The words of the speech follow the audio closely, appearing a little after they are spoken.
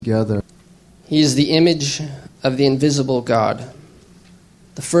together. He is the image of the invisible God,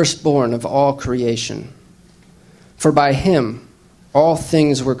 the firstborn of all creation. For by him all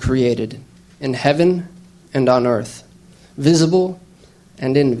things were created, in heaven and on earth, visible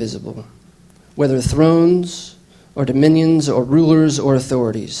and invisible, whether thrones or dominions or rulers or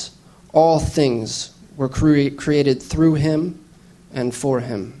authorities. All things were created through him and for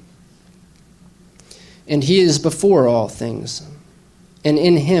him. And he is before all things, and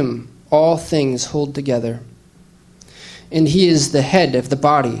in him all things hold together. And he is the head of the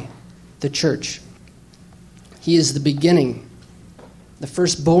body, the church. He is the beginning, the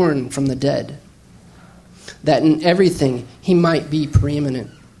firstborn from the dead, that in everything he might be preeminent.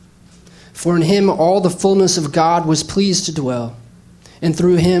 For in him all the fullness of God was pleased to dwell, and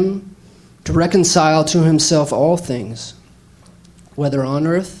through him to reconcile to himself all things, whether on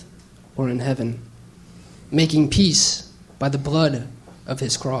earth or in heaven, making peace by the blood of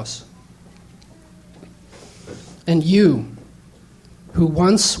his cross. And you, who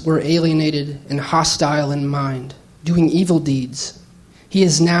once were alienated and hostile in mind, doing evil deeds, he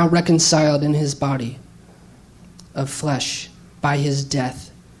is now reconciled in his body of flesh by his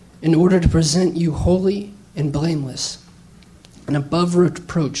death, in order to present you holy and blameless and above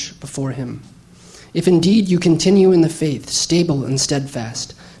reproach before him. If indeed you continue in the faith, stable and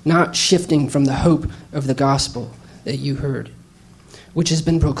steadfast, not shifting from the hope of the gospel that you heard, which has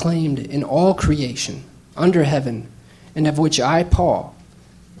been proclaimed in all creation under heaven, and of which I, Paul,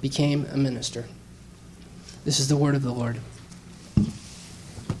 became a minister. This is the word of the Lord.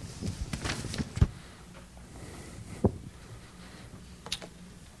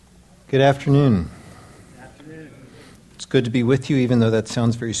 Good afternoon. It's good to be with you, even though that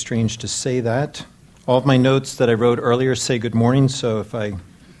sounds very strange to say that. All of my notes that I wrote earlier say good morning, so if I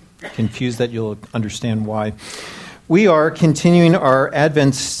confuse that, you'll understand why. We are continuing our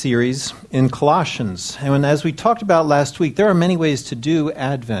Advent series in Colossians. And as we talked about last week, there are many ways to do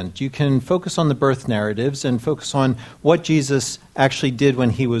Advent. You can focus on the birth narratives and focus on what Jesus actually did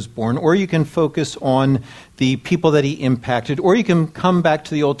when he was born, or you can focus on the people that he impacted, or you can come back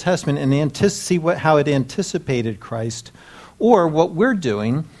to the Old Testament and see how it anticipated Christ. Or what we're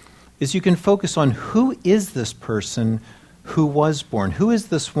doing is you can focus on who is this person who was born? Who is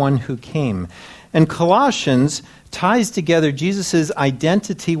this one who came? And Colossians ties together Jesus'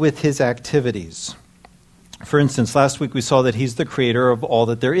 identity with his activities. For instance, last week we saw that he's the creator of all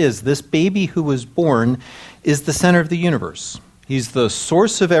that there is. This baby who was born is the center of the universe. He's the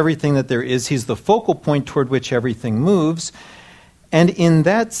source of everything that there is. He's the focal point toward which everything moves. And in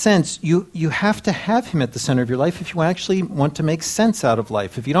that sense, you have to have him at the center of your life if you actually want to make sense out of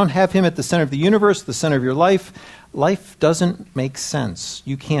life. If you don't have him at the center of the universe, the center of your life, life doesn't make sense.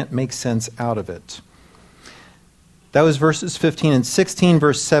 You can't make sense out of it. That was verses 15 and 16.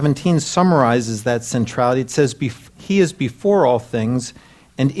 Verse 17 summarizes that centrality. It says, he is before all things,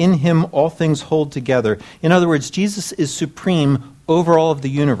 and in him all things hold together. In other words, Jesus is supreme over all of the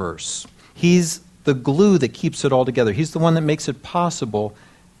universe. He's the glue that keeps it all together. He's the one that makes it possible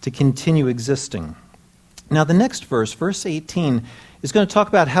to continue existing. Now, the next verse, verse 18, is going to talk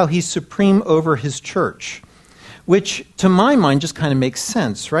about how he's supreme over his church, which, to my mind, just kind of makes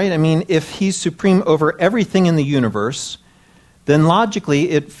sense, right? I mean, if he's supreme over everything in the universe, then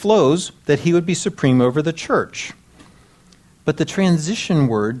logically it flows that he would be supreme over the church. But the transition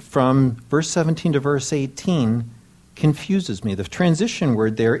word from verse 17 to verse 18 confuses me. The transition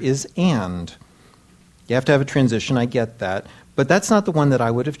word there is and. You have to have a transition, I get that. But that's not the one that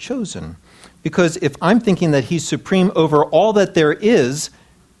I would have chosen. Because if I'm thinking that he's supreme over all that there is,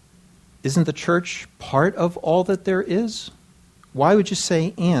 isn't the church part of all that there is? Why would you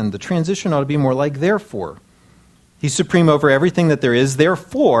say and? The transition ought to be more like therefore. He's supreme over everything that there is,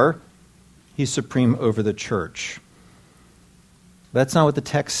 therefore he's supreme over the church. That's not what the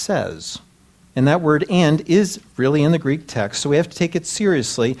text says. And that word and is really in the Greek text, so we have to take it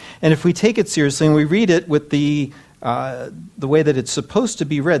seriously. And if we take it seriously and we read it with the way that it's supposed to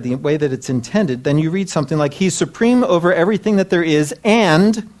be read, the way that it's intended, then you read something like, he's supreme over everything that there is,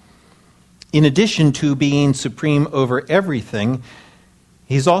 and in addition to being supreme over everything,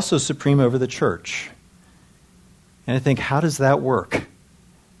 he's also supreme over the church. And I think, how does that work?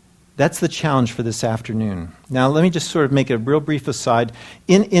 That's the challenge for this afternoon. Now, let me just sort of make a real brief aside.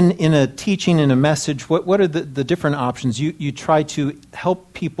 In a teaching, in a message, what are the different options? You try to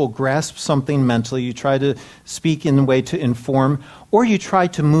help people grasp something mentally. You try to speak in a way to inform, or you try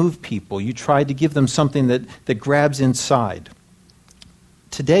to move people. You try to give them something that grabs inside.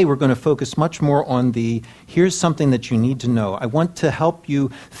 Today we're going to focus much more on here's something that you need to know. I want to help you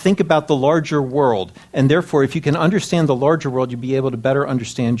think about the larger world, and therefore if you can understand the larger world, you'll be able to better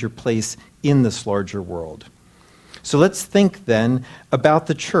understand your place in this larger world. So let's think then about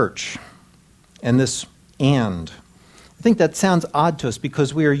the church and this and. I think that sounds odd to us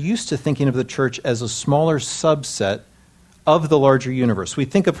because we are used to thinking of the church as a smaller subset of the larger universe. We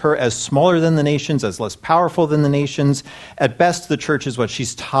think of her as smaller than the nations, as less powerful than the nations. At best, the church is what?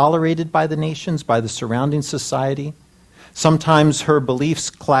 She's tolerated by the nations, by the surrounding society. Sometimes her beliefs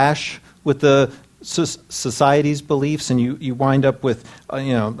clash with the society's beliefs, and you wind up with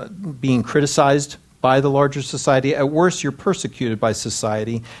being criticized by the larger society. At worst, you're persecuted by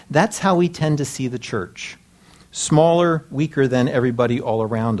society. That's how we tend to see the church. Smaller, weaker than everybody all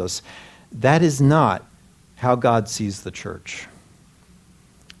around us. That is not how God sees the church.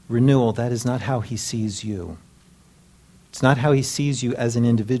 Renewal, that is not how he sees you. It's not how he sees you as an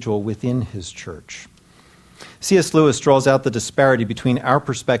individual within his church. C.S. Lewis draws out the disparity between our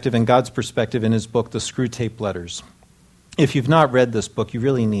perspective and God's perspective in his book, The Screwtape Letters. If you've not read this book, you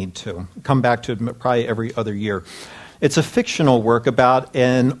really need to. Come back to it probably every other year. It's a fictional work about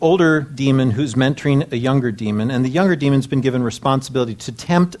an older demon who's mentoring a younger demon, and the younger demon's been given responsibility to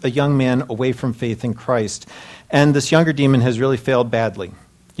tempt a young man away from faith in Christ. And this younger demon has really failed badly.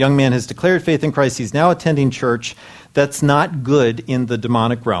 Young man has declared faith in Christ. He's now attending church. That's not good in the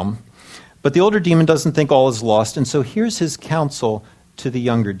demonic realm. But the older demon doesn't think all is lost, and so here's his counsel to the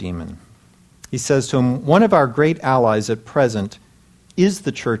younger demon. He says to him, one of our great allies at present is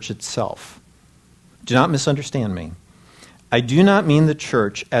the church itself. Do not misunderstand me. I do not mean the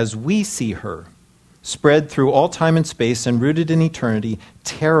church as we see her, spread through all time and space and rooted in eternity,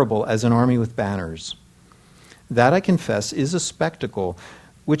 terrible as an army with banners. That, I confess, is a spectacle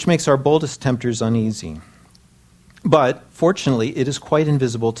which makes our boldest tempters uneasy. But, fortunately, it is quite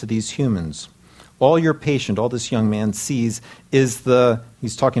invisible to these humans. All your patient, all this young man sees is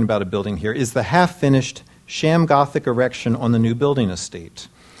he's talking about a building here, is the half-finished sham Gothic erection on the new building estate.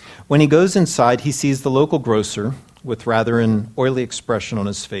 When he goes inside, he sees the local grocer, with rather an oily expression on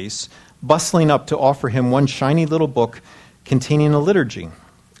his face, bustling up to offer him one shiny little book containing a liturgy,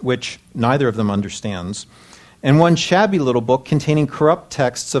 which neither of them understands, and one shabby little book containing corrupt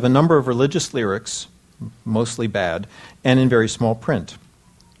texts of a number of religious lyrics, mostly bad, and in very small print.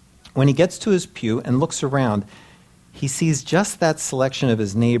 When he gets to his pew and looks around, he sees just that selection of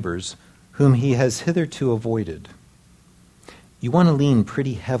his neighbors whom he has hitherto avoided. You want to lean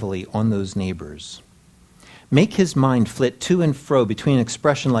pretty heavily on those neighbors. Make his mind flit to and fro between an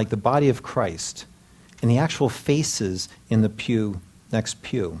expression like the body of Christ and the actual faces in the next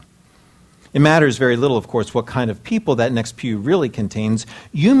pew. It matters very little, of course, what kind of people that next pew really contains.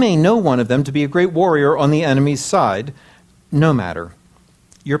 You may know one of them to be a great warrior on the enemy's side. No matter.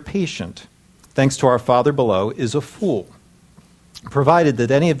 Your patient, thanks to our Father below, is a fool, provided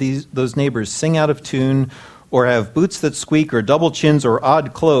that any of those neighbors sing out of tune or have boots that squeak or double chins or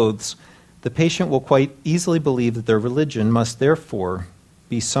odd clothes. The patient will quite easily believe that their religion must therefore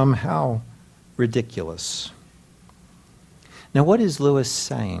be somehow ridiculous. Now, what is Lewis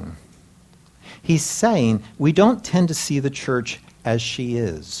saying? He's saying we don't tend to see the church as she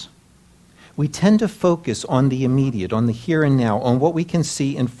is. We tend to focus on the immediate, on the here and now, on what we can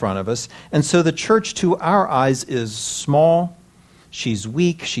see in front of us. And so the church to our eyes is small, she's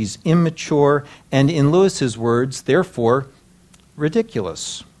weak, she's immature, and in Lewis's words, therefore,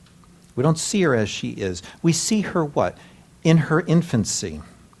 ridiculous. We don't see her as she is. We see her what? In her infancy.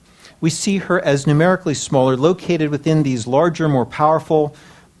 We see her as numerically smaller, located within these larger, more powerful,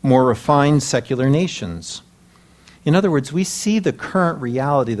 more refined secular nations. In other words, we see the current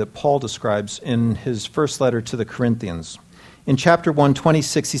reality that Paul describes in his first letter to the Corinthians. In chapter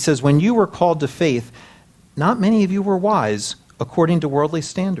 1:26, he says, when you were called to faith, not many of you were wise according to worldly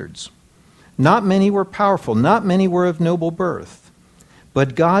standards. Not many were powerful, not many were of noble birth.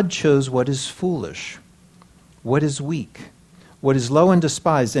 But God chose what is foolish, what is weak, what is low and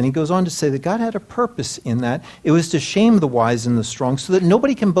despised. And he goes on to say that God had a purpose in that. It was to shame the wise and the strong so that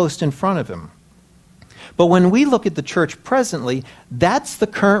nobody can boast in front of him. But when we look at the church presently, that's the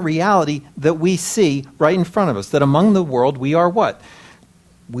current reality that we see right in front of us, that among the world we are what?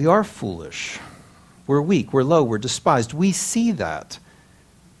 We are foolish. We're weak, we're low, we're despised. We see that.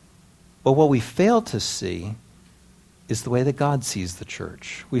 But what we fail to see is the way that God sees the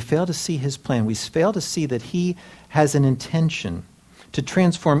church. We fail to see his plan. We fail to see that he has an intention to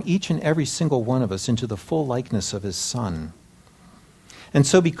transform each and every single one of us into the full likeness of his Son. And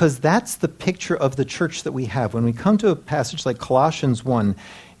so because that's the picture of the church that we have, when we come to a passage like Colossians 1,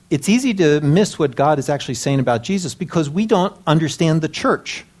 it's easy to miss what God is actually saying about Jesus because we don't understand the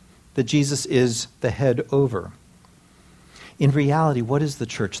church that Jesus is the head over. In reality, what is the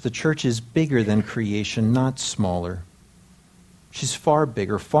church? The church is bigger than creation, not smaller. She's far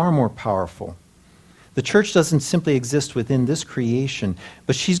bigger, far more powerful. The church doesn't simply exist within this creation,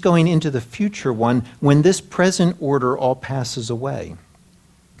 but she's going into the future one when this present order all passes away.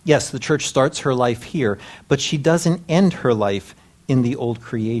 Yes, the church starts her life here, but she doesn't end her life in the old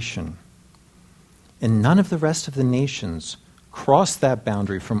creation. And none of the rest of the nations cross that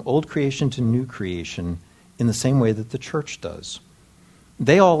boundary from old creation to new creation in the same way that the church does.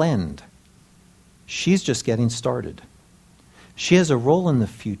 They all end. She's just getting started. She has a role in the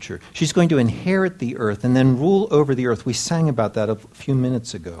future. She's going to inherit the earth and then rule over the earth. We sang about that a few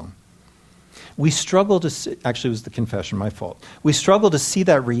minutes ago. We struggle to see, actually it was the confession, my fault. We struggle to see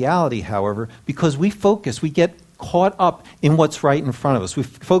that reality, however, because we get caught up in what's right in front of us. We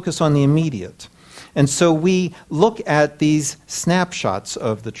focus on the immediate. And so we look at these snapshots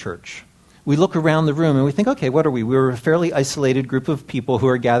of the church. We look around the room and we think, okay, what are we? We're a fairly isolated group of people who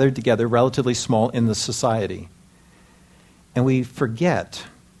are gathered together, relatively small in the society. And we forget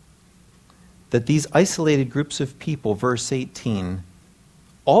that these isolated groups of people, verse 18,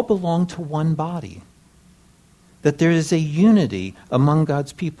 all belong to one body. That there is a unity among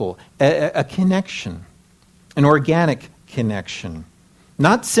God's people, a connection, an organic connection.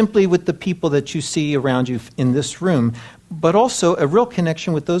 Not simply with the people that you see around you in this room, but also a real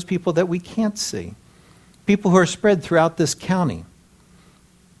connection with those people that we can't see. People who are spread throughout this county.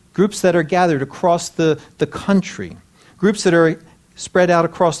 Groups that are gathered across the country. Groups that are spread out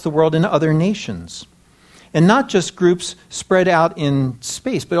across the world in other nations. And not just groups spread out in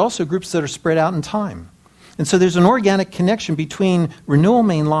space, but also groups that are spread out in time. And so there's an organic connection between Renewal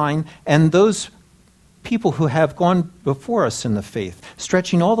Main Line and those people who have gone before us in the faith,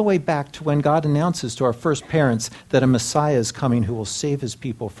 stretching all the way back to when God announces to our first parents that a Messiah is coming who will save his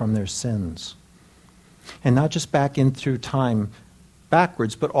people from their sins. And not just back in through time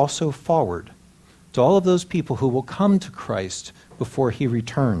backwards, but also forward to all of those people who will come to Christ before he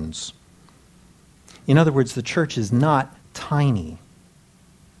returns. In other words, the church is not tiny.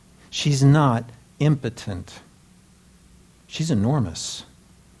 She's not impotent. She's enormous,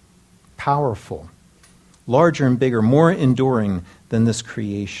 powerful, larger and bigger, more enduring than this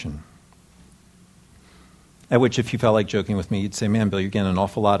creation. At which, if you felt like joking with me, you'd say, man, Bill, you're getting an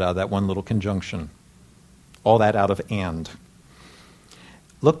awful lot out of that one little conjunction. All that out of and.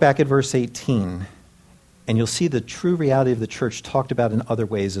 Look back at verse 18, and you'll see the true reality of the church talked about in other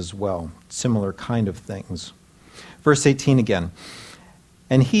ways as well, similar kind of things. Verse 18 again.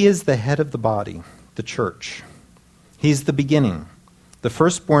 And he is the head of the body, the church. He's the beginning, the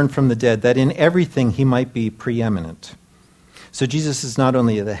firstborn from the dead, that in everything he might be preeminent. So Jesus is not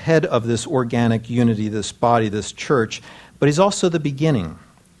only the head of this organic unity, this body, this church, but he's also the beginning.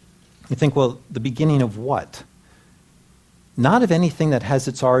 You think, well, the beginning of what? Not of anything that has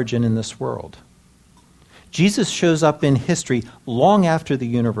its origin in this world. Jesus shows up in history long after the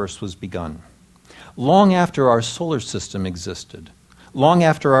universe was begun, long after our solar system existed, long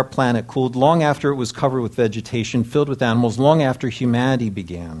after our planet cooled, long after it was covered with vegetation, filled with animals, long after humanity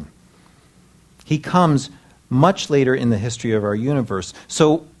began. He comes much later in the history of our universe.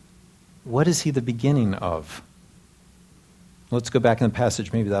 So, what is he the beginning of? Let's go back in the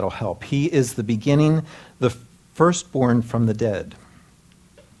passage, maybe that'll help. He is the beginning, the firstborn from the dead.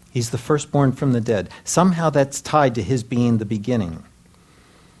 He's the firstborn from the dead. Somehow that's tied to his being the beginning.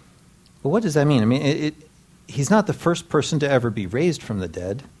 But what does that mean? I mean, he's not the first person to ever be raised from the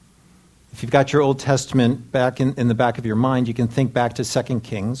dead. If you've got your Old Testament back in the back of your mind, you can think back to 2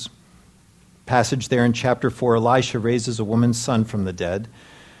 Kings. Passage there in chapter 4, Elisha raises a woman's son from the dead.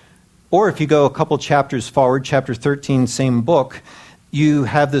 Or if you go a couple chapters forward, chapter 13, same book, you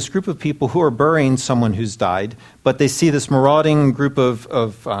have this group of people who are burying someone who's died, but they see this marauding group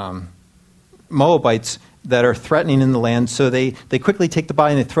of Moabites that are threatening in the land, so they quickly take the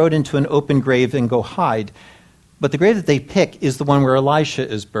body and they throw it into an open grave and go hide. But the grave that they pick is the one where Elisha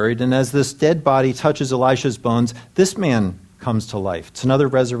is buried, and as this dead body touches Elisha's bones, this man comes to life. It's another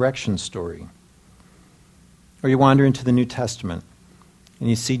resurrection story. Or you wander into the New Testament, and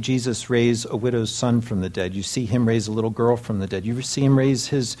you see Jesus raise a widow's son from the dead. You see him raise a little girl from the dead. You see him raise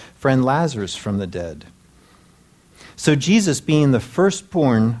his friend Lazarus from the dead. So Jesus being the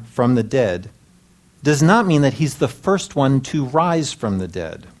firstborn from the dead does not mean that he's the first one to rise from the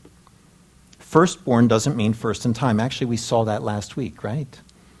dead. Firstborn doesn't mean first in time. Actually, we saw that last week, right?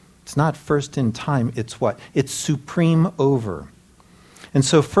 It's not first in time. It's what? It's supreme over. And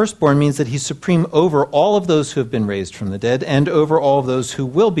so firstborn means that he's supreme over all of those who have been raised from the dead and over all of those who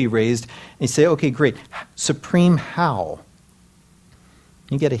will be raised. And you say, okay, great. Supreme how?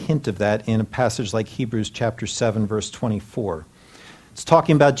 You get a hint of that in a passage like Hebrews chapter 7, verse 24. It's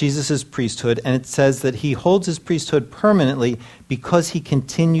talking about Jesus' priesthood, and it says that he holds his priesthood permanently because he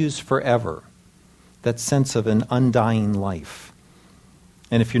continues forever. That sense of an undying life.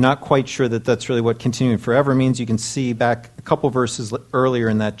 And if you're not quite sure that that's really what continuing forever means, you can see back a couple verses earlier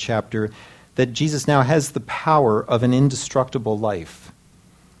in that chapter that Jesus now has the power of an indestructible life.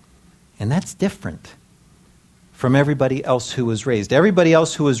 And that's different from everybody else who was raised. Everybody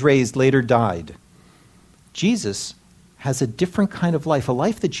else who was raised later died. Jesus has a different kind of life, a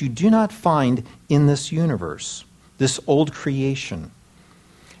life that you do not find in this universe, this old creation.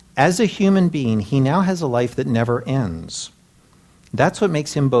 As a human being, he now has a life that never ends. That's what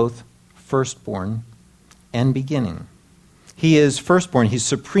makes him both firstborn and beginning. He is firstborn. He's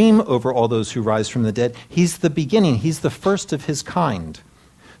supreme over all those who rise from the dead. He's the beginning. He's the first of his kind.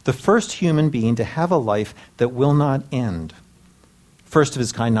 The first human being to have a life that will not end. First of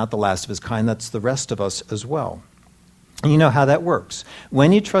his kind, not the last of his kind. That's the rest of us as well. And you know how that works.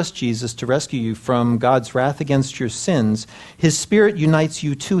 When you trust Jesus to rescue you from God's wrath against your sins, his Spirit unites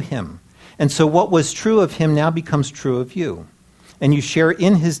you to him. And so what was true of him now becomes true of you. And you share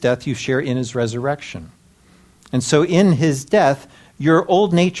in his death, you share in his resurrection. And so in his death, your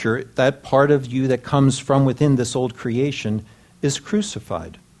old nature, that part of you that comes from within this old creation, is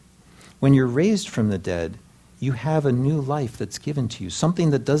crucified. When you're raised from the dead, you have a new life that's given to you, something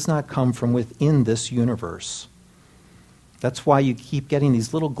that does not come from within this universe. That's why you keep getting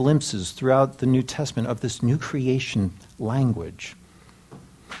these little glimpses throughout the New Testament of this new creation language.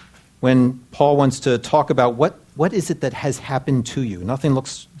 When Paul wants to talk about what is it that has happened to you, nothing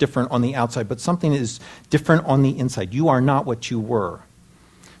looks different on the outside, but something is different on the inside. You are not what you were.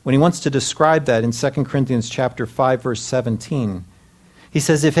 When he wants to describe that in 2 Corinthians chapter 5, verse 17, he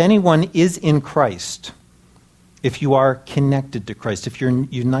says, if anyone is in Christ, if you are connected to Christ, if you're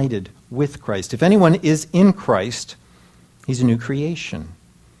united with Christ, if anyone is in Christ, he's a new creation.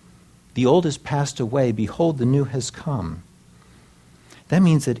 The old has passed away. Behold, the new has come. That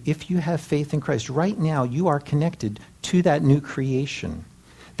means that if you have faith in Christ, right now you are connected to that new creation,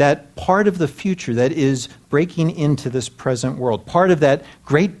 that part of the future that is breaking into this present world, part of that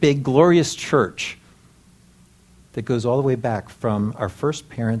great big glorious church that goes all the way back from our first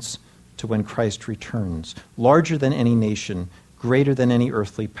parents to when Christ returns, larger than any nation, greater than any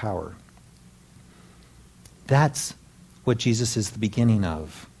earthly power. That's what Jesus is the beginning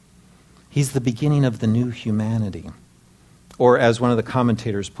of. He's the beginning of the new humanity. Or as one of the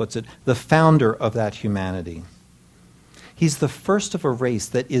commentators puts it, the founder of that humanity. He's the first of a race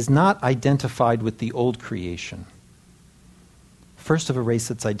that is not identified with the old creation. First of a race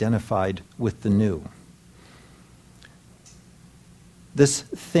that's identified with the new. This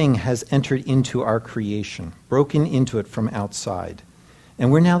thing has entered into our creation, broken into it from outside.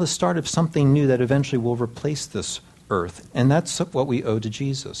 And we're now the start of something new that eventually will replace this earth. And that's what we owe to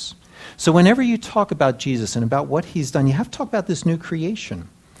Jesus. So whenever you talk about Jesus and about what he's done, you have to talk about this new creation.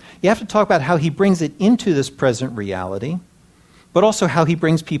 You have to talk about how he brings it into this present reality, but also how he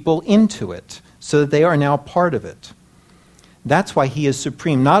brings people into it so that they are now part of it. That's why he is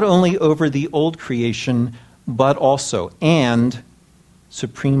supreme, not only over the old creation, but also, and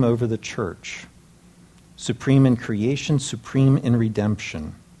supreme over the church. Supreme in creation, supreme in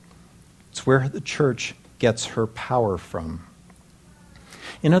redemption. It's where the church gets her power from.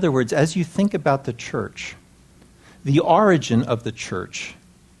 In other words, as you think about the church, the origin of the church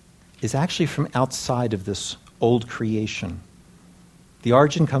is actually from outside of this old creation. The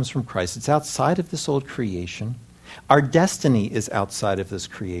origin comes from Christ. It's outside of this old creation. Our destiny is outside of this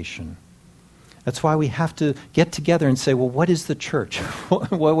creation. That's why we have to get together and say, well, what is the church?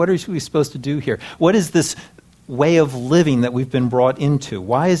 What are we supposed to do here? What is this way of living that we've been brought into?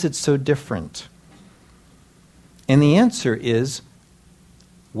 Why is it so different? And the answer is,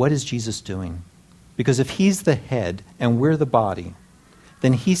 what is Jesus doing? Because if he's the head and we're the body,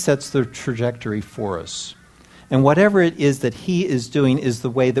 then he sets the trajectory for us. And whatever it is that he is doing is the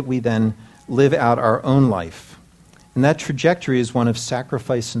way that we then live out our own life. And that trajectory is one of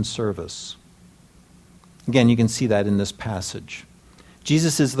sacrifice and service. Again, you can see that in this passage.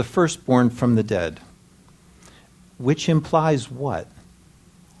 Jesus is the firstborn from the dead, which implies what?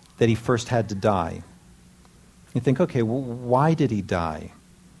 That he first had to die. You think, okay, well, why did he die?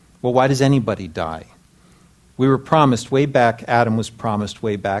 Well, why does anybody die? We were promised way back, Adam was promised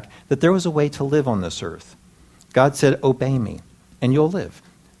way back, that there was a way to live on this earth. God said, obey me, and you'll live.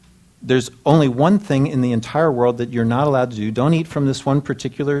 there's only one thing in the entire world that you're not allowed to do. Don't eat from this one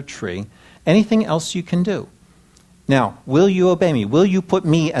particular tree. Anything else you can do. Now, will you obey me? Will you put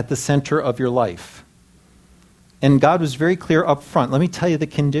me at the center of your life? And God was very clear up front. Let me tell you the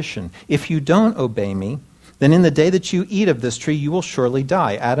condition. If you don't obey me, then in the day that you eat of this tree, you will surely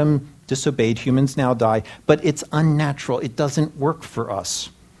die. Adam disobeyed, humans now die, but it's unnatural. It doesn't work for us.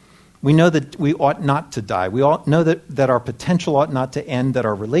 We know that we ought not to die. We all know that our potential ought not to end, that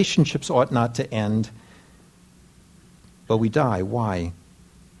our relationships ought not to end. But we die. Why?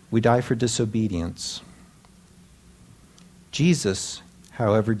 We die for disobedience. Jesus,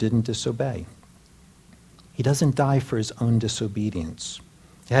 however, didn't disobey. He doesn't die for his own disobedience.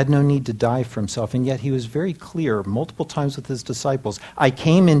 He had no need to die for himself, and yet he was very clear multiple times with his disciples, I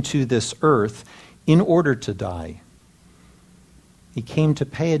came into this earth in order to die. He came to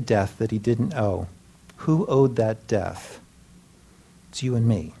pay a death that he didn't owe. Who owed that death? It's you and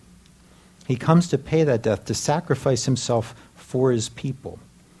me. He comes to pay that death, to sacrifice himself for his people,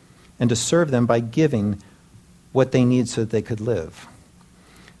 and to serve them by giving what they need so that they could live.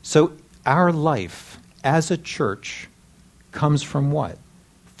 So our life as a church comes from what?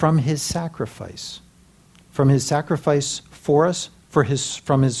 From his sacrifice. From his sacrifice for us,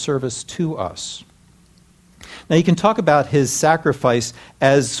 from his service to us. Now you can talk about his sacrifice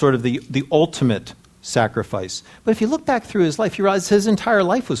as sort of the ultimate sacrifice. But if you look back through his life, you realize his entire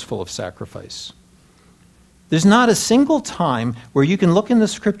life was full of sacrifice. There's not a single time where you can look in the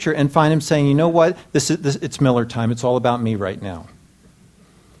scripture and find him saying, you know what, it's Miller time, it's all about me right now.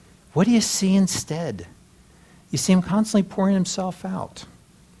 What do you see instead? You see him constantly pouring himself out.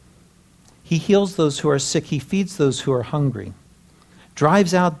 He heals those who are sick. He feeds those who are hungry.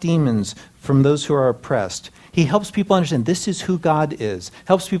 Drives out demons from those who are oppressed. He helps people understand this is who God is.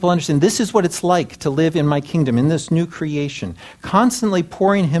 Helps people understand this is what it's like to live in my kingdom, in this new creation. Constantly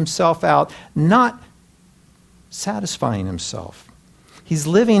pouring himself out, not satisfying himself. He's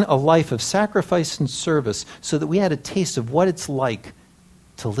living a life of sacrifice and service so that we had a taste of what it's like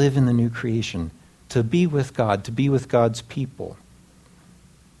to live in the new creation, to be with God, to be with God's people.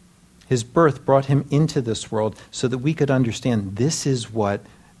 His birth brought him into this world so that we could understand this is what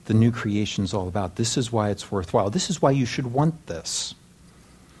the new creation is all about. This is why it's worthwhile. This is why you should want this.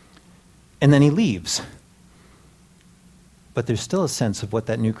 And then he leaves. But there's still a sense of what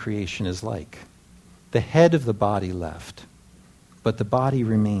that new creation is like. The head of the body left, but the body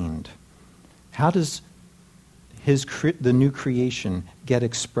remained. How does the new creation get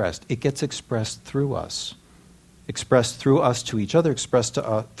expressed? It gets expressed through us. Expressed through us to each other, expressed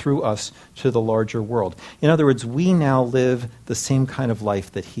through us to the larger world. In other words, we now live the same kind of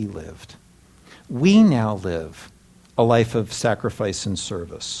life that he lived. We now live a life of sacrifice and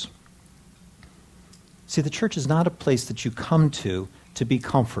service. See, the church is not a place that you come to be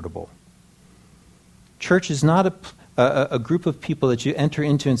comfortable. Church is not a group of people that you enter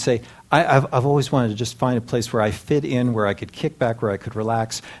into and say, I've always wanted to just find a place where I fit in, where I could kick back, where I could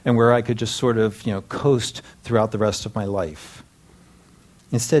relax, and where I could just sort of, coast throughout the rest of my life.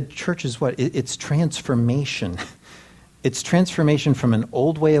 Instead, church is what? It's transformation. It's transformation from an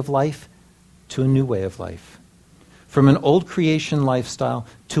old way of life to a new way of life. From an old creation lifestyle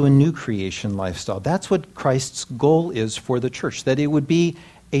to a new creation lifestyle. That's what Christ's goal is for the church, that it would be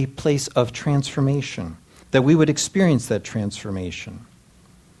a place of transformation, that we would experience that transformation.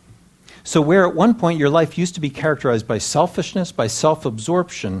 So where at one point your life used to be characterized by selfishness, by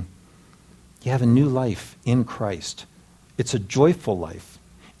self-absorption, you have a new life in Christ. It's a joyful life.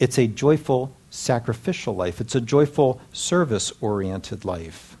 It's a joyful sacrificial life. It's a joyful service-oriented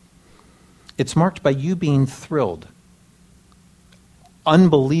life. It's marked by you being thrilled.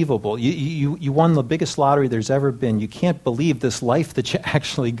 Unbelievable. You won the biggest lottery there's ever been. You can't believe this life that you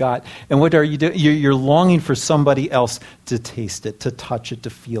actually got. And what are you doing? You're longing for somebody else to taste it, to touch it,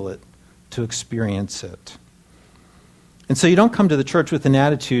 to feel it, to experience it. And so you don't come to the church with an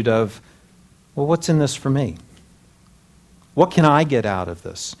attitude of, well, what's in this for me? What can I get out of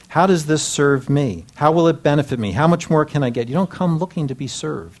this? How does this serve me? How will it benefit me? How much more can I get? You don't come looking to be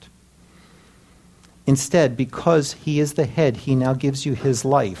served. Instead, because he is the head, he now gives you his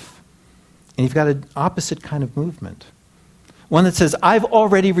life. And you've got an opposite kind of movement. One that says, I've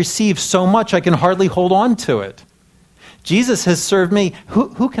already received so much I can hardly hold on to it. Jesus has served me.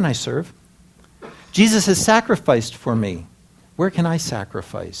 Who can I serve? Jesus has sacrificed for me. Where can I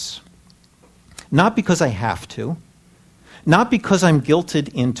sacrifice? Not because I have to. Not because I'm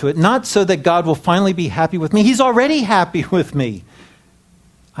guilted into it. Not so that God will finally be happy with me. He's already happy with me.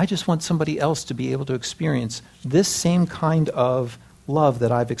 I just want somebody else to be able to experience this same kind of love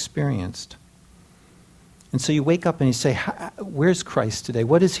that I've experienced. And so you wake up and you say, where's Christ today?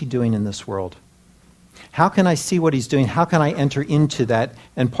 What is he doing in this world? How can I see what he's doing? How can I enter into that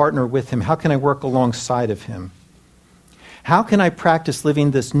and partner with him? How can I work alongside of him? How can I practice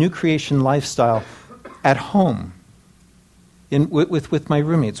living this new creation lifestyle at home, with my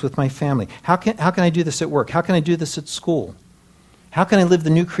roommates, with my family? How can I do this at work? How can I do this at school? How can I live the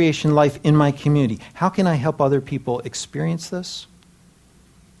new creation life in my community? How can I help other people experience this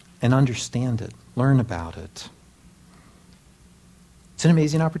and understand it, learn about it? It's an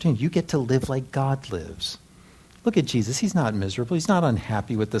amazing opportunity. You get to live like God lives. Look at Jesus. He's not miserable. He's not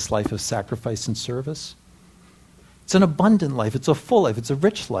unhappy with this life of sacrifice and service. It's an abundant life. It's a full life. It's a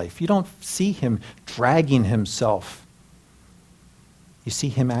rich life. You don't see him dragging himself. You see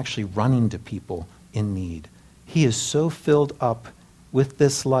him actually running to people in need. He is so filled up with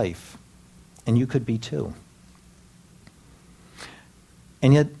this life, and you could be too.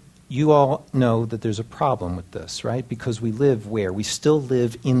 And yet, you all know that there's a problem with this, right? Because we live where? We still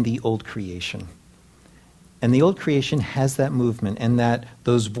live in the old creation. And the old creation has that movement and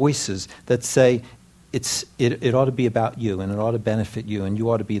those voices that say it ought to be about you, and it ought to benefit you, and you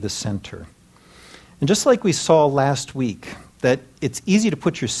ought to be the center. And just like we saw last week, that it's easy to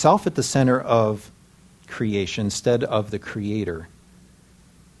put yourself at the center of creation instead of the Creator,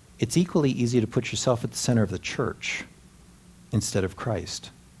 it's equally easy to put yourself at the center of the church instead of Christ.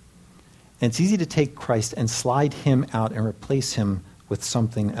 And it's easy to take Christ and slide him out and replace him with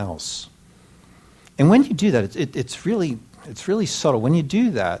something else. And when you do that, it's really subtle. When you do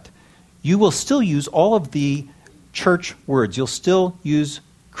that, you will still use all of the church words. You'll still use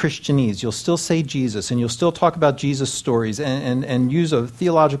Christianese. You'll still say Jesus, and you'll still talk about Jesus stories and use a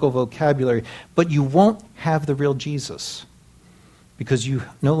theological vocabulary, but you won't have the real Jesus because you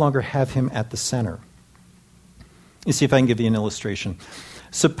no longer have him at the center. You see if I can give you an illustration.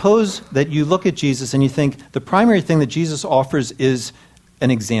 Suppose that you look at Jesus and you think the primary thing that Jesus offers is an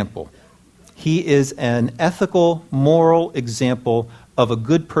example. He is an ethical, moral example of a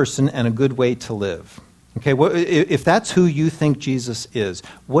good person and a good way to live. Okay, if that's who you think Jesus is,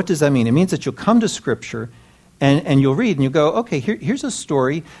 what does that mean? It means that you'll come to Scripture and you'll read and you'll go, okay, here's a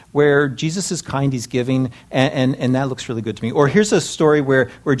story where Jesus is kind, he's giving, and that looks really good to me. Or here's a story where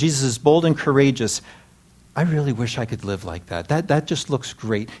Jesus is bold and courageous. I really wish I could live like that. That just looks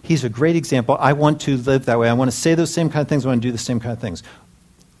great. He's a great example. I want to live that way. I want to say those same kind of things. I want to do the same kind of things.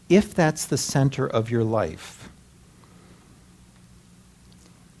 If that's the center of your life,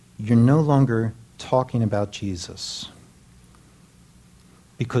 you're no longer talking about Jesus.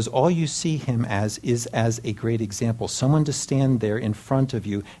 Because all you see him as is as a great example, someone to stand there in front of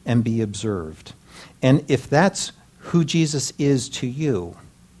you and be observed. And if that's who Jesus is to you,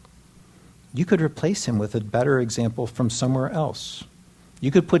 you could replace him with a better example from somewhere else. You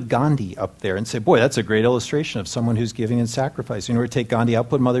could put Gandhi up there and say, boy, that's a great illustration of someone who's giving and sacrificing. Or take Gandhi, I'll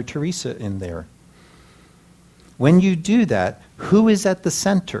put Mother Teresa in there. When you do that, who is at the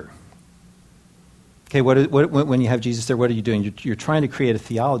center? Okay, when you have Jesus there, what are you doing? You're trying to create a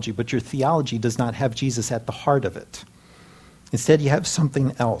theology, but your theology does not have Jesus at the heart of it. Instead, you have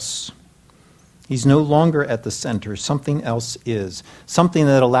something else. He's no longer at the center. Something else is. Something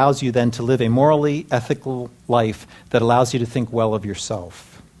that allows you then to live a morally ethical life that allows you to think well of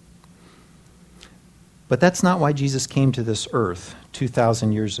yourself. But that's not why Jesus came to this earth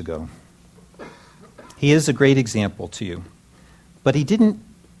 2,000 years ago. He is a great example to you. But he didn't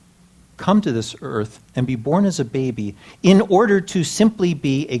come to this earth and be born as a baby in order to simply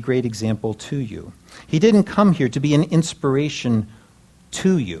be a great example to you. He didn't come here to be an inspiration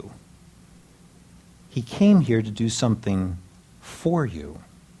to you. He came here to do something for you,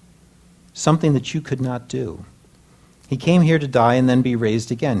 something that you could not do. He came here to die and then be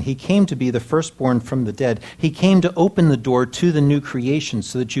raised again. He came to be the firstborn from the dead. He came to open the door to the new creation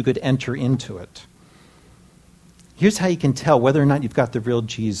so that you could enter into it. Here's how you can tell whether or not you've got the real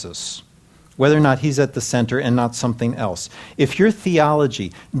Jesus, whether or not he's at the center and not something else. If your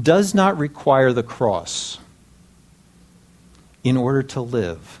theology does not require the cross in order to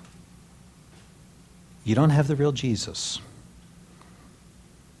live, you don't have the real Jesus.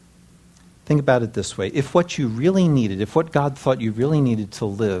 Think about it this way. If what you really needed, if what God thought you really needed to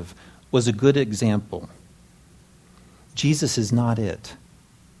live was a good example, Jesus is not it.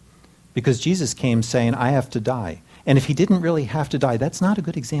 Because Jesus came saying, I have to die. And if he didn't really have to die, that's not a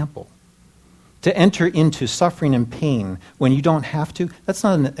good example. To enter into suffering and pain when you don't have to, that's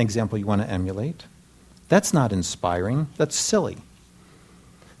not an example you want to emulate. That's not inspiring. That's silly.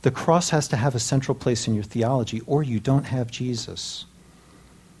 The cross has to have a central place in your theology, or you don't have Jesus.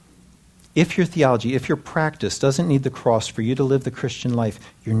 If your theology, if your practice doesn't need the cross for you to live the Christian life,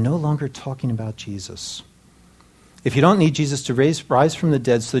 you're no longer talking about Jesus. if you don't need Jesus to rise from the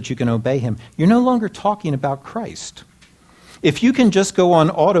dead so that you can obey him, you're no longer talking about Christ. If you can just go on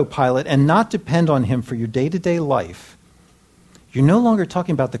autopilot and not depend on him for your day-to-day life, you're no longer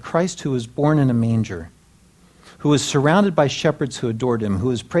talking about the Christ who was born in a manger, who was surrounded by shepherds who adored him, who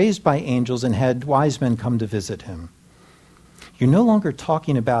was praised by angels and had wise men come to visit him. You're no longer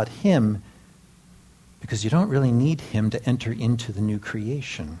talking about him because you don't really need him to enter into the new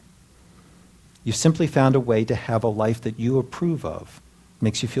creation. You've simply found a way to have a life that you approve of,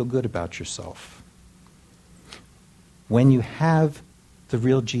 makes you feel good about yourself. When you have the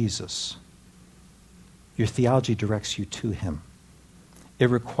real Jesus, your theology directs you to him. It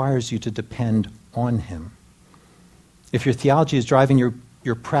requires you to depend on him. If your theology is driving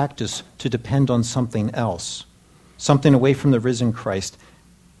your practice to depend on something else, something away from the risen Christ,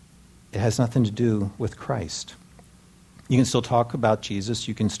 it has nothing to do with Christ. You can still talk about Jesus,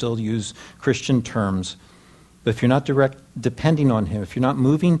 you can still use Christian terms, but if you're not depending on him, if you're not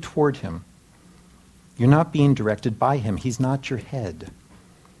moving toward him, you're not being directed by him. He's not your head.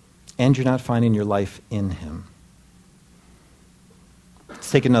 And you're not finding your life in him.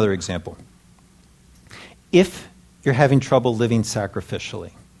 Let's take another example. If you're having trouble living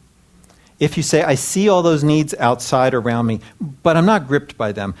sacrificially, if you say, I see all those needs outside around me, but I'm not gripped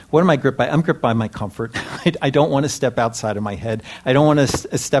by them. What am I gripped by? I'm gripped by my comfort. I don't want to step outside of my head. I don't want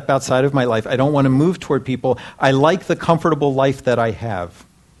to step outside of my life. I don't want to move toward people. I like the comfortable life that I have.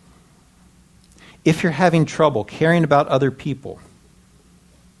 If you're having trouble caring about other people,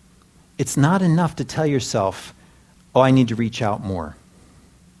 it's not enough to tell yourself, oh, I need to reach out more.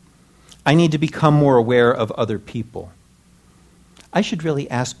 I need to become more aware of other people. I should really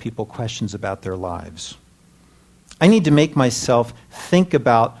ask people questions about their lives. I need to make myself think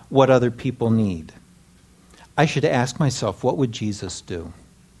about what other people need. I should ask myself, what would Jesus do?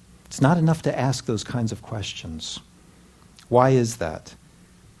 It's not enough to ask those kinds of questions. Why is that?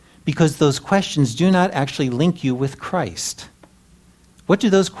 Because those questions do not actually link you with Christ. What do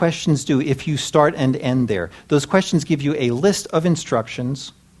those questions do if you start and end there? Those questions give you a list of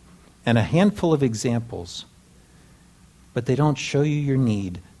instructions and a handful of examples, but they don't show you your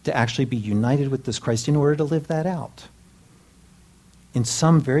need to actually be united with this Christ in order to live that out. In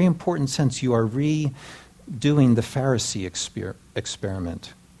some very important sense, you are redoing the Pharisee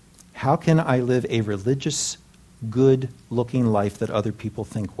experiment. How can I live a religious, good-looking life that other people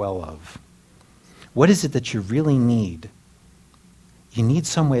think well of? What is it that you really need? You need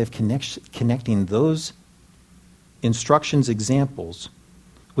some way of connecting those instructions, examples,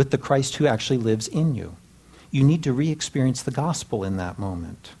 with the Christ who actually lives in you. You need to re-experience the gospel in that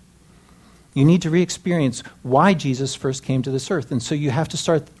moment. You need to re-experience why Jesus first came to this earth. And so you have to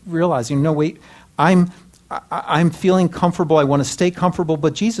start realizing, no, wait, I'm feeling comfortable. I want to stay comfortable,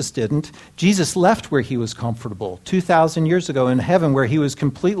 but Jesus didn't. Jesus left where he was comfortable 2,000 years ago in heaven, where he was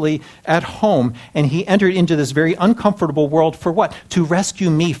completely at home, and he entered into this very uncomfortable world for what? To rescue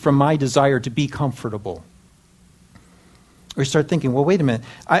me from my desire to be comfortable. Or you start thinking, well, wait a minute.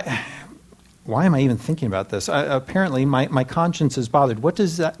 Why am I even thinking about this? Apparently, my conscience is bothered.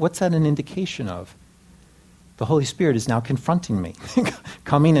 What's that an indication of? The Holy Spirit is now confronting me,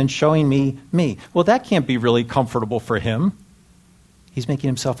 coming and showing me. Well, that can't be really comfortable for him. He's making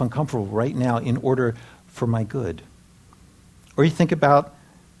himself uncomfortable right now in order for my good. Or you think about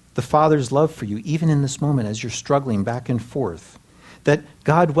the Father's love for you, even in this moment as you're struggling back and forth. That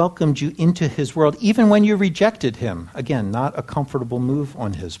God welcomed you into his world, even when you rejected him. Again, not a comfortable move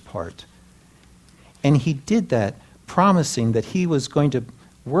on his part. And he did that, promising that he was going to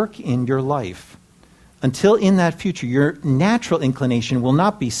work in your life until in that future your natural inclination will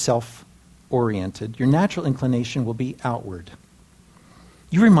not be self-oriented. Your natural inclination will be outward.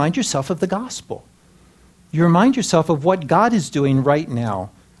 You remind yourself of the gospel. You remind yourself of what God is doing right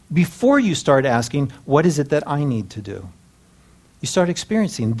now before you start asking, what is it that I need to do? You start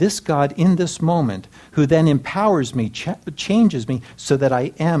experiencing this God in this moment who then empowers me, changes me so that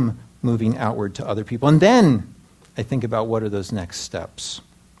I am moving outward to other people. And then I think about what are those next steps.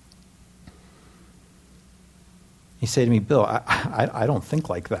 You say to me, Bill, I don't think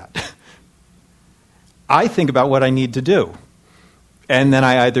like that. I think about what I need to do. And then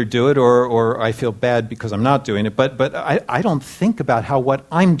I either do it or I feel bad because I'm not doing it. But I don't think about how what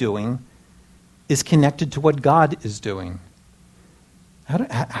I'm doing is connected to what God is doing.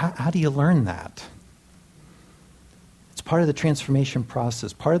 How do you learn that? It's part of the transformation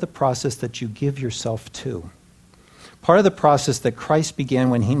process, part of the process that you give yourself to. Part of the process that Christ began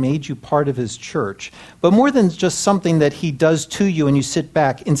when he made you part of his church. But more than just something that he does to you and you sit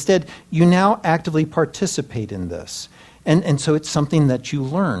back. Instead, you now actively participate in this. And so it's something that you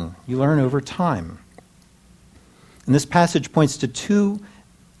learn. You learn over time. And this passage points to two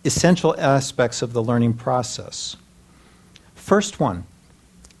essential aspects of the learning process. First one,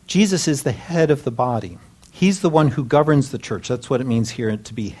 Jesus is the head of the body. He's the one who governs the church. That's what it means here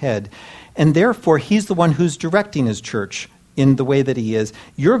to be head. And therefore, he's the one who's directing his church in the way that he is.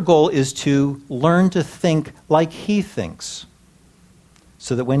 Your goal is to learn to think like he thinks,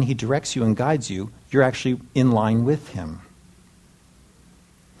 so that when he directs you and guides you, you're actually in line with him.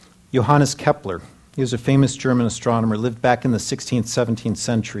 Johannes Kepler, he was a famous German astronomer, lived back in the 16th, 17th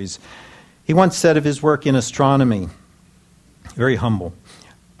centuries. He once said of his work in astronomy, very humble,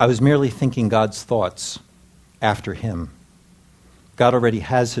 "I was merely thinking God's thoughts after him. God already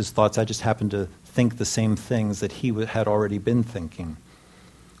has his thoughts, I just happen to think the same things that he had already been thinking."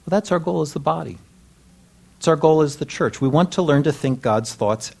 Well, that's our goal as the body. It's our goal as the church. We want to learn to think God's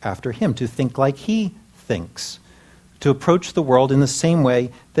thoughts after him, to think like he thinks, to approach the world in the same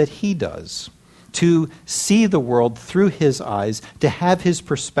way that he does, to see the world through his eyes, to have his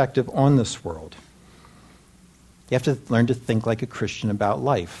perspective on this world. You have to learn to think like a Christian about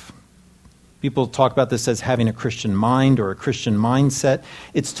life. People talk about this as having a Christian mind or a Christian mindset.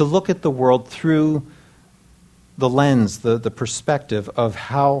 It's to look at the world through the lens, the perspective of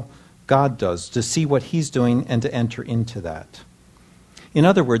how God does, to see what he's doing and to enter into that. In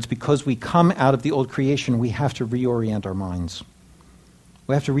other words, because we come out of the old creation, we have to reorient our minds.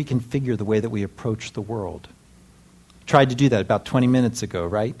 We have to reconfigure the way that we approach the world. Tried to do that about 20 minutes ago,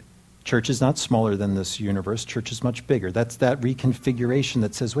 right? Church is not smaller than this universe. Church is much bigger. That's that reconfiguration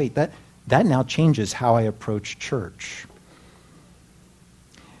that says, wait, that now changes how I approach church.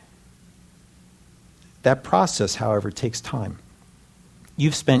 That process, however, takes time.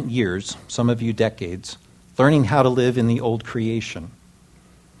 You've spent years, some of you decades, learning how to live in the old creation.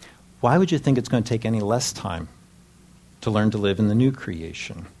 Why would you think it's going to take any less time to learn to live in the new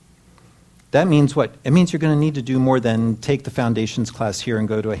creation? That means what? It means you're going to need to do more than take the foundations class here and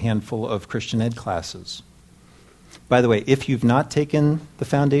go to a handful of Christian ed classes. By the way, if you've not taken the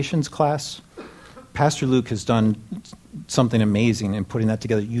foundations class, Pastor Luke has done something amazing in putting that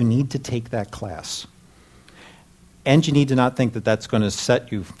together. You need to take that class. And you need to not think that that's going to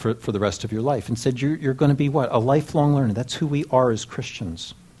set you for the rest of your life. Instead, you're going to be what? A lifelong learner. That's who we are as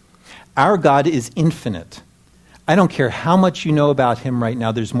Christians. Our God is infinite. I don't care how much you know about him right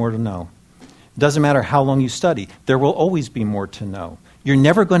now, there's more to know. It doesn't matter how long you study. There will always be more to know. You're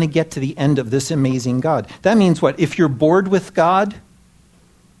never going to get to the end of this amazing God. That means what? If you're bored with God,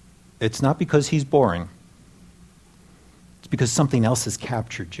 it's not because he's boring. It's because something else has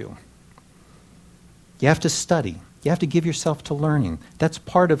captured you. You have to study. You have to give yourself to learning. That's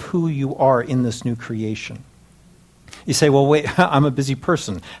part of who you are in this new creation. You say, well, wait, I'm a busy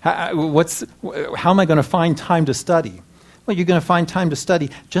person. How am I going to find time to study? Well, you're going to find time to study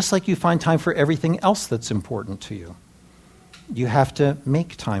just like you find time for everything else that's important to you. You have to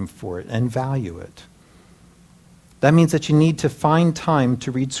make time for it and value it. That means that you need to find time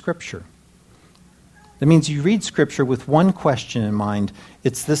to read Scripture. That means you read Scripture with one question in mind.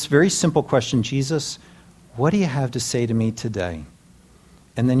 It's this very simple question, Jesus, what do you have to say to me today?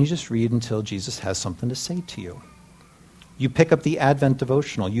 And then you just read until Jesus has something to say to you. You pick up the Advent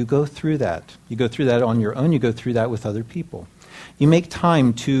devotional. You go through that. You go through that on your own. You go through that with other people. You make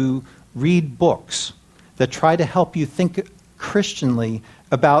time to read books that try to help you think Christianly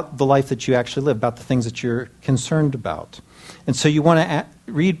about the life that you actually live, about the things that you're concerned about. And so you want to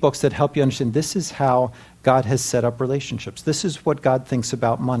read books that help you understand this is how God has set up relationships. This is what God thinks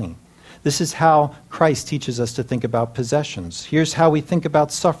about money. This is how Christ teaches us to think about possessions. Here's how we think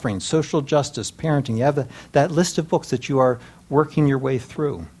about suffering, social justice, parenting. You have that list of books that you are working your way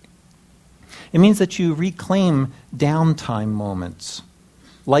through. It means that you reclaim downtime moments,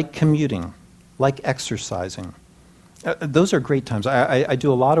 like commuting, like exercising. Those are great times. I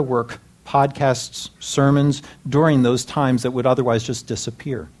do a lot of work, podcasts, sermons, during those times that would otherwise just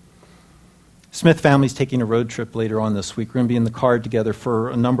disappear. Smith family's taking a road trip later on this week. We're going to be in the car together for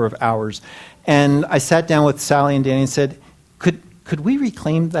a number of hours. And I sat down with Sally and Danny and said, could we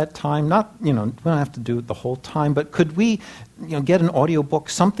reclaim that time? Not, we don't have to do it the whole time, but could we, get an audiobook,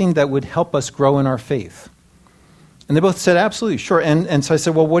 something that would help us grow in our faith? And they both said, absolutely, sure. And so I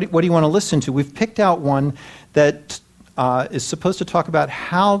said, well, what do you want to listen to? We've picked out one that is supposed to talk about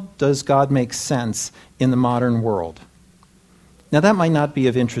how does God make sense in the modern world. Now, that might not be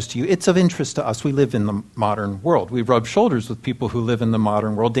of interest to you. It's of interest to us. We live in the modern world. We rub shoulders with people who live in the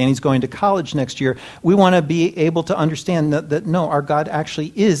modern world. Danny's going to college next year. We want to be able to understand that no, our God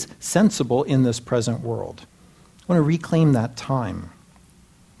actually is sensible in this present world. I want to reclaim that time.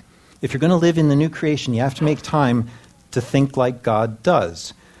 If you're going to live in the new creation, you have to make time to think like God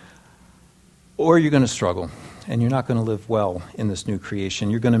does. Or you're going to struggle. and you're not going to live well in this new creation.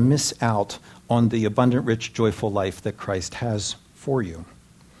 You're going to miss out on the abundant, rich, joyful life that Christ has for you.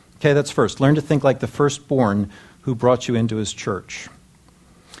 Okay, that's first. Learn to think like the firstborn who brought you into his church.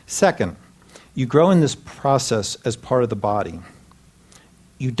 Second, you grow in this process as part of the body.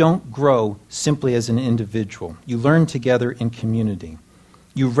 You don't grow simply as an individual. You learn together in community.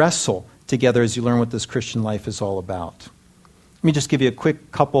 You wrestle together as you learn what this Christian life is all about. Let me just give you a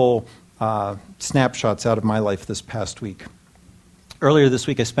quick couple snapshots out of my life this past week. Earlier this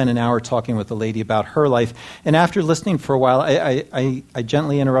week, I spent an hour talking with a lady about her life, and after listening for a while, I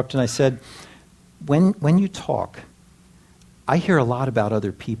gently interrupted and I said, when you talk, I hear a lot about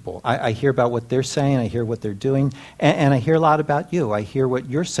other people. I hear about what they're saying, I hear what they're doing, and I hear a lot about you. I hear what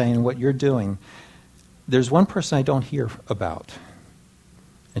you're saying and what you're doing. There's one person I don't hear about.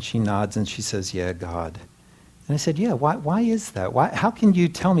 And she nods and she says, yeah, God. And I said, yeah, why is that? How can you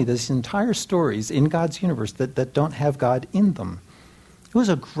tell me these entire stories in God's universe that don't have God in them? It was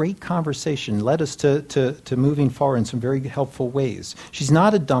a great conversation, led us to moving forward in some very helpful ways. She's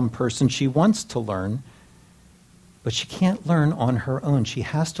not a dumb person. She wants to learn, but she can't learn on her own. She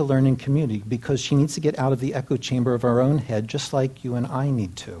has to learn in community because she needs to get out of the echo chamber of her own head, just like you and I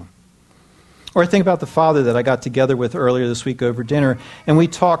need to. Or I think about the father that I got together with earlier this week over dinner, and we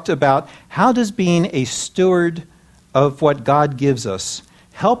talked about how does being a steward of what God gives us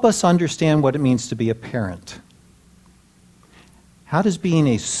help us understand what it means to be a parent? How does being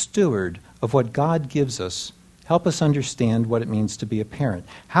a steward of what God gives us help us understand what it means to be a parent?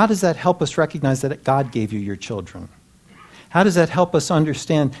 How does that help us recognize that God gave you your children? How does that help us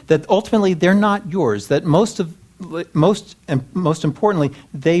understand that ultimately they're not yours, that most importantly,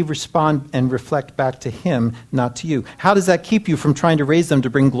 they respond and reflect back to him, not to you? How does that keep you from trying to raise them to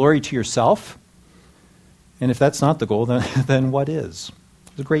bring glory to yourself? And if that's not the goal, then what is?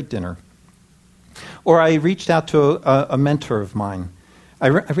 It was a great dinner. Or I reached out to a mentor of mine. I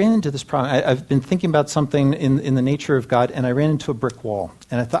ran into this problem. I've been thinking about something in the nature of God, and I ran into a brick wall.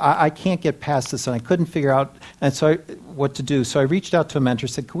 And I thought, I can't get past this, and I couldn't figure out what to do. So I reached out to a mentor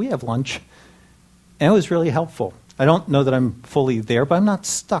and said, can we have lunch? And it was really helpful. I don't know that I'm fully there, but I'm not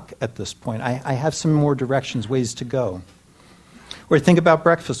stuck at this point. I have some more directions, ways to go. Or think about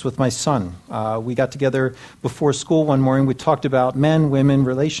breakfast with my son. We got together before school one morning. We talked about men, women,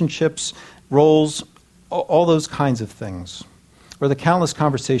 relationships, roles, all those kinds of things. Or the countless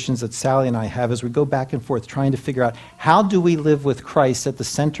conversations that Sally and I have as we go back and forth trying to figure out how do we live with Christ at the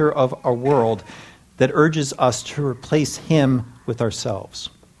center of our world that urges us to replace him with ourselves.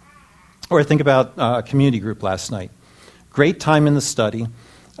 Or think about a community group last night. Great time in the study.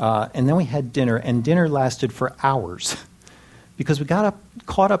 And then we had dinner, and dinner lasted for hours because we got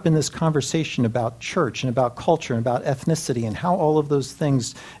caught up in this conversation about church and about culture and about ethnicity and how all of those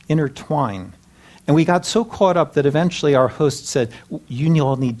things intertwine. And we got so caught up that eventually our host said, you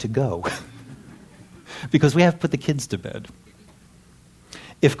all need to go because we have to put the kids to bed.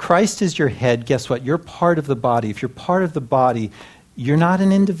 If Christ is your head, guess what? You're part of the body. If you're part of the body, you're not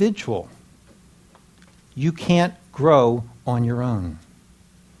an individual. You can't grow on your own.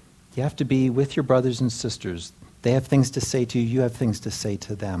 You have to be with your brothers and sisters. They have things to say to you. You have things to say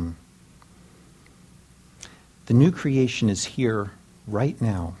to them. The new creation is here right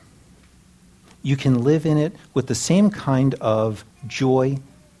now. You can live in it with the same kind of joy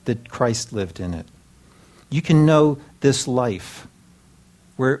that Christ lived in it. You can know this life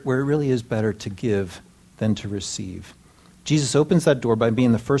where it really is better to give than to receive. Jesus opens that door by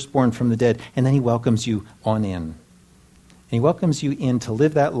being the firstborn from the dead, and then he welcomes you on in. And he welcomes you in to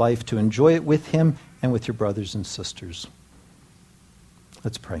live that life, to enjoy it with him and with your brothers and sisters.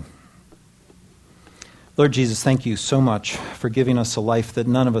 Let's pray. Lord Jesus, thank you so much for giving us a life that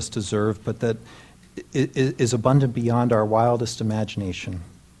none of us deserve, but that is abundant beyond our wildest imagination.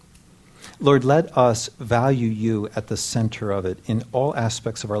 Lord, let us value you at the center of it in all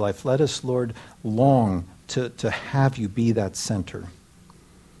aspects of our life. Let us, Lord, long to have you be that center.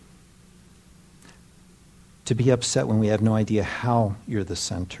 To be upset when we have no idea how you're the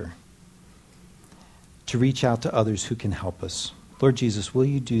center. To reach out to others who can help us. Lord Jesus, will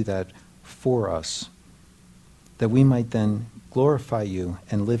you do that for us, that we might then glorify you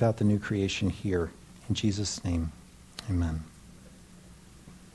and live out the new creation here. In Jesus' name, amen.